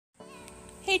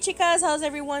Hey chicas, how's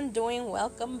everyone doing?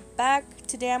 Welcome back.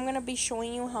 Today I'm gonna be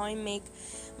showing you how I make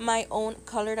my own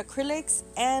colored acrylics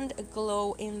and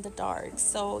glow in the dark.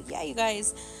 So yeah, you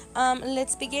guys,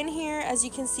 let's begin here. As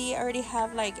you can see, I already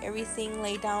have like everything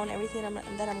laid down, everything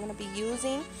that I'm gonna be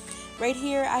using. Right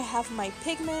here I have my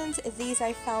pigments. These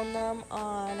I found them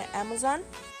on Amazon.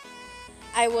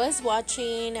 I was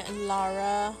watching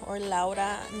Laura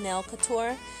Nail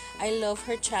Couture. I love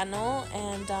her channel,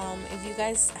 and if you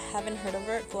guys haven't heard of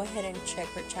her, go ahead and check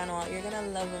her channel out. You're gonna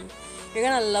love them. You're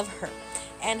gonna love her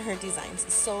and her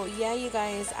designs. So yeah, you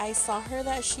guys, I saw her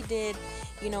that she did,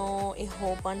 a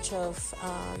whole bunch of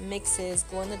mixes,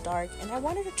 glow in the dark, and I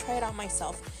wanted to try it out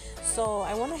myself. So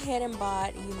I went ahead and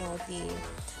bought,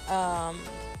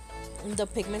 the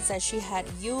pigments that she had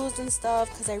used and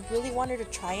stuff because I really wanted to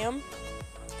try them.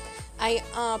 I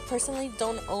personally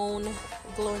don't own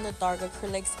glow in the dark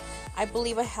acrylics. I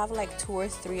believe I have like 2 or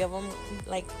 3 of them,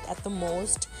 like at the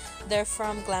most. They're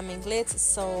from Glam and Glitz.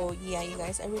 So yeah, you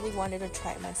guys, I really wanted to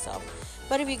try it myself.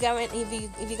 But if you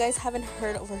guys haven't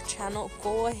heard of her channel,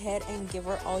 go ahead and give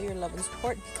her all your love and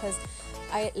support because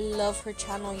I love her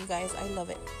channel, you guys. I love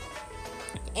it.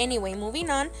 Anyway, moving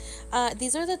on,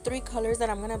 these are the 3 colors that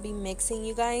I'm gonna be mixing,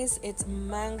 you guys. It's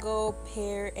mango,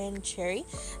 pear, and cherry.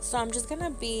 So I'm just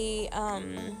gonna be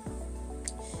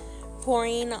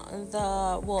pouring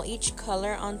each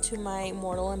color onto my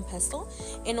mortar and pestle.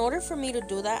 In order for me to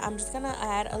do that, I'm just gonna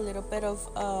add a little bit of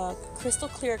crystal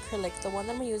clear acrylic. The one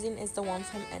that I'm using is the one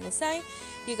from NSI.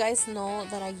 You guys know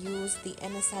that I use the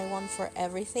NSI one for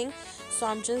everything. So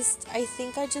I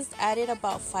think I just added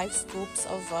about 5 scoops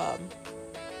of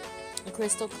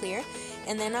crystal clear,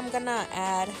 and then I'm gonna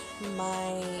add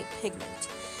my pigment.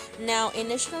 Now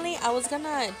initially I was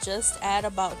gonna just add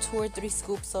about 2 or 3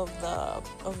 scoops of the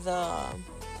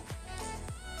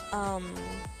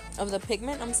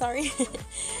pigment, I'm sorry.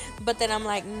 But then I'm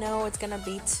like, no, it's gonna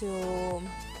be too,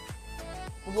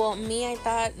 I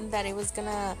thought that it was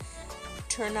gonna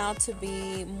turn out to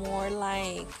be more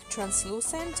like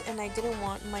translucent, and I didn't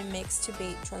want my mix to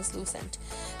be translucent.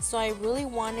 So I really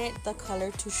wanted the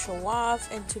color to show off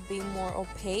and to be more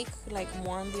opaque, like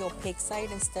more on the opaque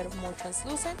side instead of more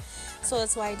translucent. So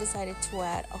that's why I decided to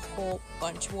add a whole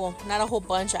bunch. Well, not a whole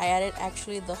bunch, I added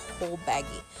actually the whole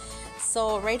baggie.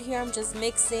 So right here I'm just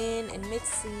mixing and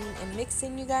mixing and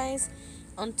mixing, you guys,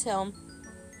 until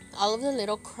all of the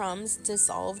little crumbs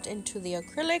dissolved into the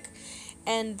acrylic.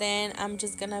 And then I'm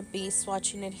just gonna be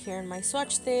swatching it here in my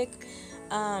swatch stick.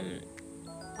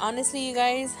 Honestly, you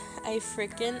guys, I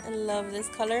freaking love this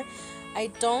color.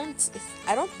 I don't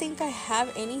think I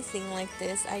have anything like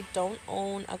this. I don't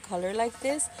own a color like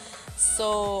this.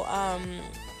 So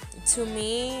to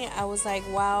me, I was like,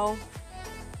 wow,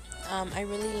 I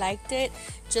really liked it,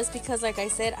 just because, like I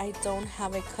said, I don't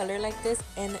have a color like this,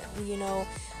 and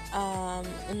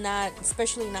not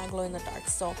especially not glow in the dark.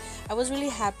 So I was really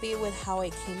happy with how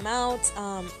it came out.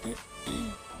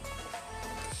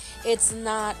 It's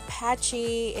not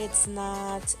patchy, it's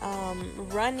not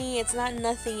runny, it's not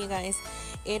nothing, you guys.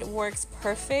 It works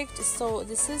perfect. So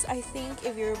this is, I think,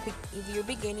 if you're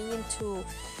beginning into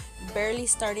barely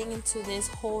starting into this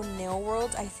whole nail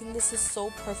world, I think this is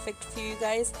so perfect for you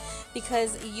guys,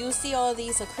 because you see all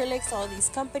these acrylics, all these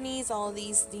companies, all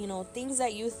these things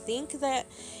that you think that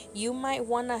you might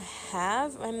want to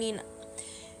have. I mean,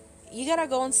 you gotta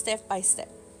go in step by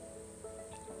step.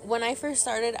 When I first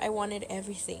started, I wanted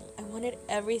everything.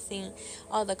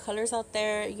 All the colors out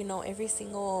there, every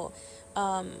single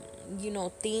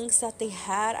things that they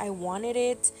had, I wanted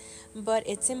it, but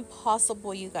it's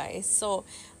impossible, you guys. So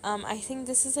I think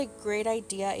this is a great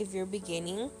idea if you're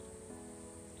beginning,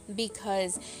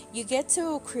 because you get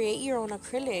to create your own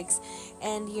acrylics,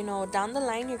 and down the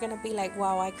line you're gonna be like,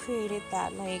 wow, I created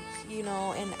that,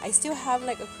 and I still have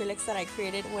like acrylics that I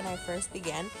created when I first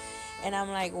began, and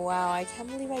I'm like, wow, I can't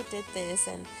believe I did this.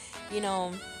 And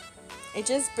it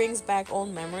just brings back old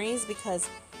memories, because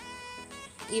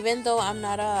even though I'm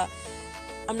not a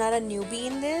newbie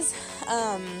in this,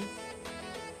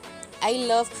 I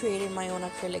love creating my own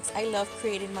acrylics. I love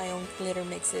creating my own glitter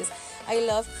mixes. I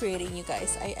love creating, you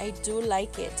guys. I do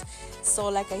like it. So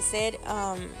like I said,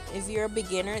 if you're a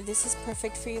beginner, this is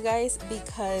perfect for you guys,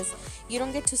 because you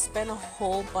don't get to spend a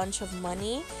whole bunch of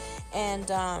money, and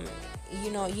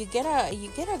you get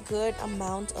a good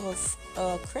amount of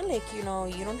acrylic. You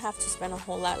don't have to spend a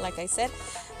whole lot. Like I said,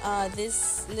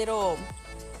 this little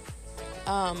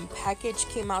package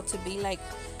came out to be like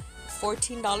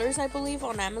 $14, I believe,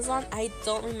 on Amazon. I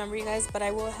don't remember, you guys, but I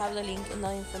will have the link in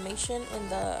the information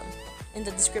in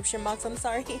the description box, I'm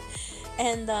sorry.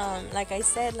 And like I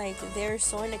said, like, they're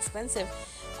so inexpensive.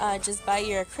 just buy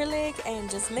your acrylic and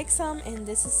just mix them, and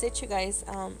this is it, you guys.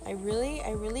 I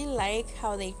really like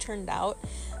how they turned out.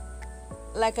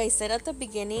 Like I said at the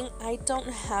beginning, I don't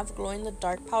have glow in the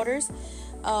dark powders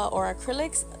or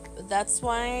acrylics. That's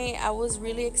why I was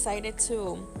really excited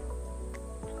to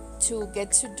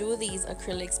get to do these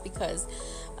acrylics, because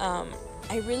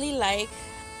I really like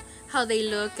how they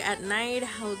look at night,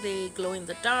 how they glow in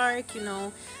the dark, you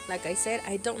know. Like I said,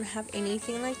 I don't have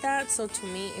anything like that, so to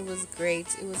me it was great.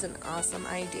 It was an awesome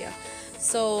idea.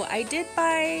 So I did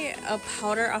buy a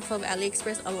powder off of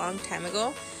AliExpress a long time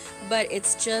ago, but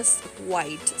it's just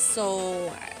white.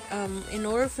 So in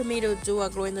order for me to do a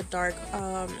glow in the dark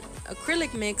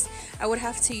acrylic mix, I would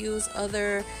have to use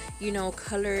other, you know,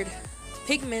 colored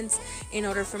pigments in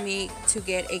order for me to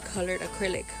get a colored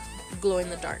acrylic glow in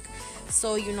the dark.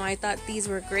 So, you know, I thought these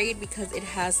were great because it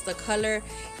has the color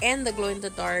and the glow in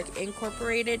the dark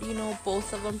incorporated, you know,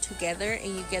 both of them together,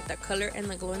 and you get the color and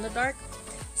the glow in the dark.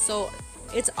 So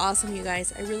it's awesome, you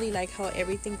guys. I really like how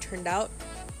everything turned out.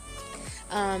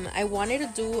 I wanted to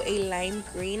do a lime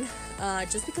green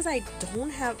just because I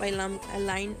don't have a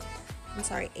lime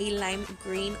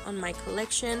green on my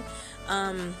collection.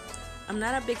 I'm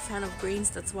not a big fan of greens.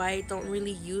 That's why I don't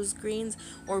really use greens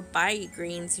or buy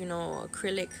greens, you know,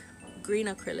 green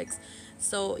acrylics.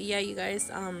 So yeah, you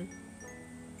guys,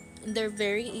 they're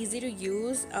very easy to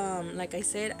use. Like I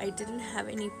said, I didn't have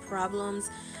any problems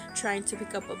trying to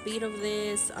pick up a bead of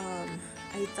this.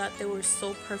 I thought they were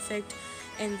so perfect,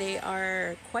 and they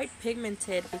are quite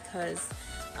pigmented because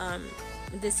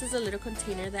this is a little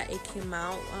container that it came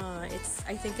out.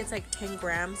 I think it's like 10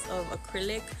 grams of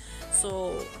acrylic,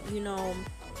 so you know,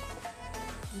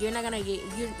 you're not gonna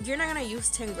use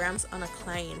 10 grams on a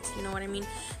client, you know what I mean?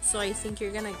 So I think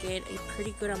you're gonna get a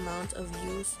pretty good amount of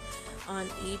use on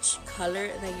each color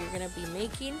that you're gonna be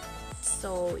making.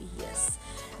 So yes,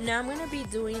 now I'm gonna be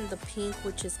doing the pink,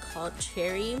 which is called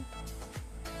cherry.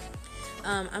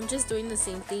 I'm just doing the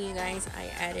same thing, you guys. I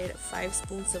added 5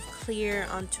 spoons of clear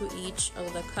onto each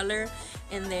of the color,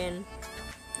 and then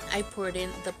I poured in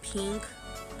the pink,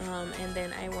 and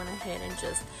then I went ahead and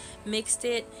just mixed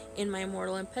it in my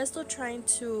mortar and pestle, trying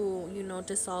to, you know,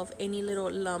 dissolve any little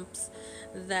lumps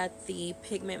that the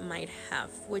pigment might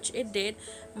have, which it did.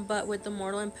 But with the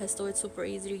mortar and pestle, it's super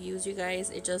easy to use, you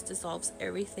guys. It just dissolves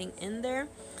everything in there.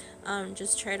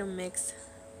 Just try to mix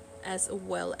as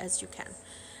well as you can.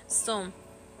 So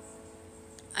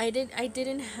I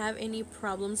didn't have any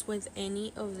problems with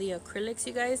any of the acrylics,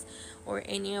 you guys, or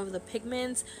any of the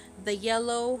pigments. The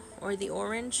yellow or the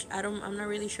orange, I'm not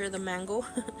really sure, the mango,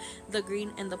 the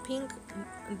green and the pink,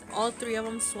 all 3 of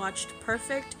them swatched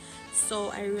perfect.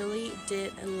 So I really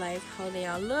did like how they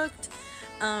all looked.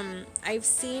 I've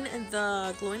seen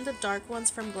the glow in the dark ones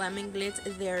from Glam and Glitz.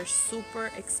 They're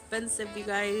super expensive, you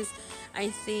guys. I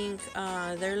think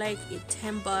they're like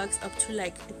 $10 up to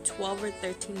like $12 or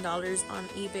 $13 on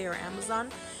eBay or Amazon.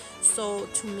 So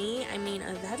to me, I mean,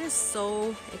 that is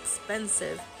so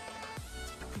expensive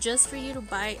just for you to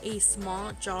buy a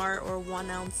small jar or 1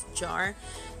 ounce jar.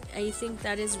 I think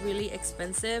that is really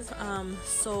expensive.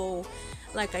 So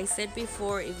like I said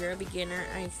before, if you're a beginner,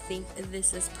 I think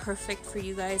this is perfect for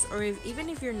you guys. Or even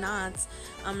if you're not,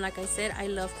 like I said, I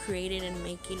love creating and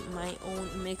making my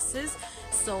own mixes.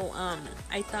 So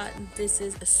I thought this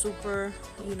is super,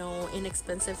 you know,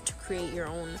 inexpensive to create your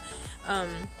own.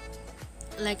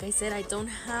 Like I said, I don't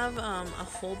have a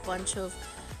whole bunch of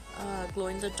glow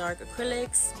in the dark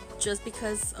acrylics just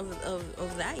because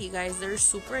of that, you guys. They're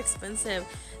super expensive.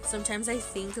 Sometimes I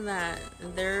think that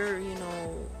they're, you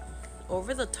know,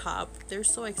 over the top. They're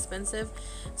so expensive.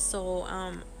 So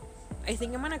I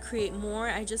think I'm gonna create more.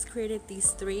 I just created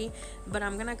these 3, but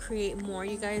I'm gonna create more,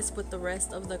 you guys, with the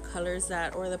rest of the colors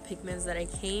that, or the pigments that I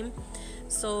came.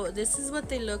 So this is what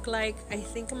they look like. I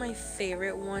think my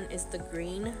favorite one is the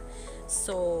green.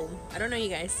 So I don't know, you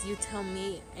guys, you tell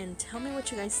me and tell me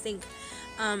what you guys think.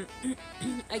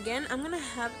 Again, I'm gonna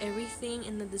have everything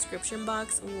in the description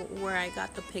box where I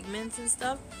got the pigments and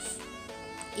stuff,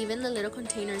 even the little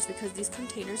containers, because these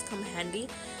containers come handy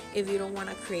if you don't want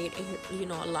to create a, you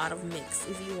know, a lot of mix.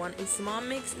 If you want a small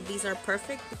mix, these are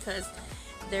perfect because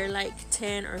they're like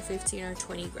 10 or 15 or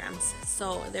 20 grams,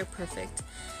 so they're perfect.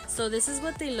 So this is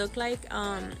what they look like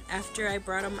after I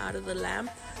brought them out of the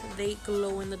lamp. They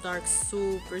glow in the dark,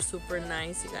 super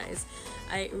nice, you guys.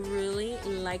 I really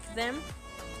like them.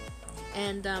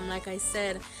 And like I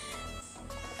said,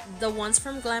 the ones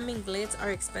from Glam and Glitz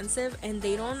are expensive, and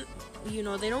they don't, you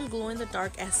know, they don't glow in the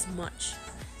dark as much.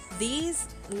 These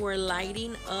were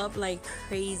lighting up like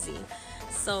crazy.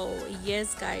 So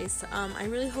yes, guys, I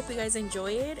really hope you guys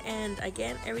enjoy it. And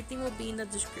again, everything will be in the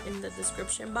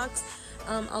description box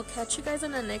I'll catch you guys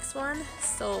on the next one,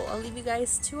 so I'll leave you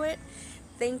guys to it.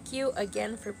 Thank you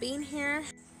again for being here.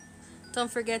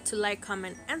 Don't forget to like,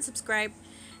 comment, and subscribe.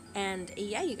 And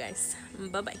yeah, you guys,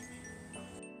 bye bye.